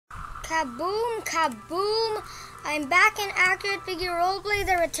Kaboom, kaboom! I'm back in Accurate Roleplay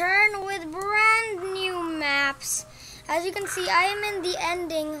The Return with brand new maps. As you can see, I am in the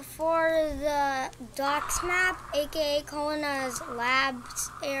ending for the docks map, aka Kona's labs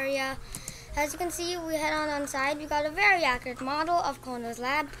area. As you can see, we head on inside. We got a very accurate model of Kona's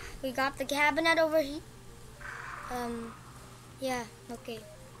lab. We got the cabinet over here. Yeah, okay.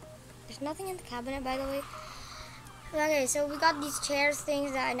 There's nothing in the cabinet, by the way. Okay, so we got these chairs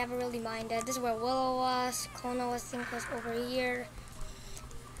things that I never really minded. This is where Willow was. Kona was over here.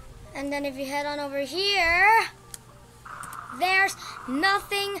 And then if you head on over here, there's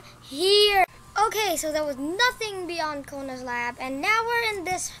nothing here. Okay, so there was nothing beyond Kona's lab. And now we're in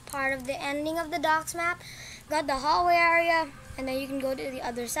this part of the ending of the docks map. Got the hallway area. And then you can go to the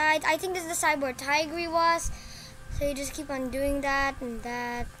other side. I think this is the side where Tigre was. So you just keep on doing that and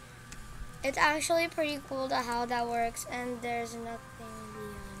that. It's actually pretty cool how that works, and there's nothing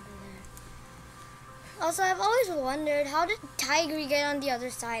beyond there. Also, I've always wondered, how did Tigre get on the other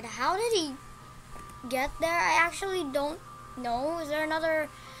side? How did he get there? I actually don't know. Is there another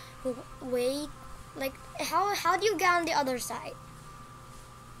way? Like, how do you get on the other side?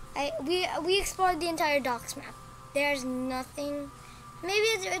 We explored the entire docks map. There's nothing. Maybe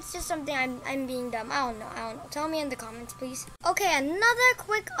it's just something I'm being dumb. I don't know. Tell me in the comments, please. Okay, another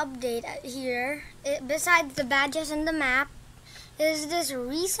quick update here, besides the badges and the map, is this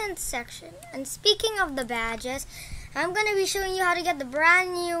recent section. And speaking of the badges, I'm going to be showing you how to get the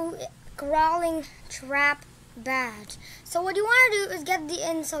brand new crawling trap badge. So what you want to do is get the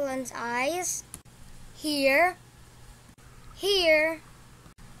insolence eyes here, here,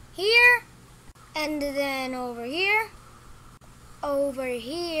 here, and then over here, over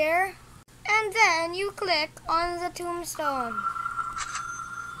here, and then you click on the tombstone.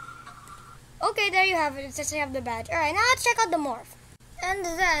 Okay, there you have it. It says you have the badge. Alright, now let's check out the morph. And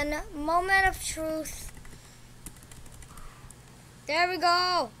then, moment of truth. There we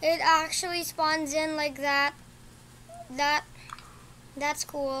go. It actually spawns in like that. That's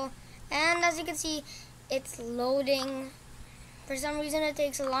cool. And as you can see, it's loading. For some reason, it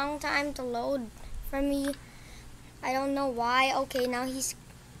takes a long time to load for me. I don't know why. Okay, now he's...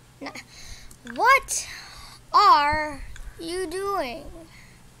 What are you doing?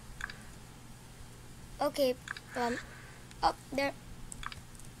 Okay, up there.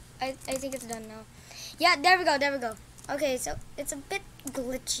 I think it's done now. Yeah, there we go. Okay, so it's a bit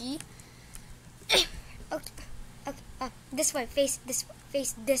glitchy. Okay, this way, face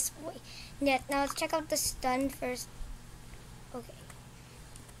this way. Yeah, now let's check out the stun first. Okay.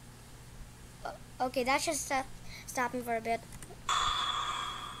 Okay, that should stop him for a bit.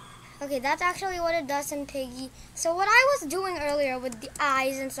 Okay, that's actually what it does in Piggy. So what I was doing earlier with the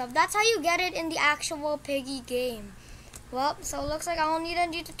eyes and stuff, that's how you get it in the actual Piggy game. Well, so it looks like I don't need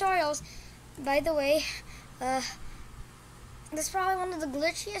any tutorials. By the way, this is probably one of the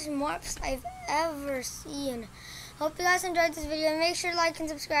glitchiest morphs I've ever seen. Hope you guys enjoyed this video. Make sure to like and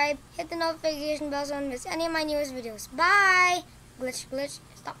subscribe. Hit the notification bell so you don't miss any of my newest videos. Bye! Glitch.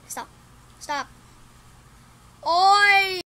 Stop. Oi!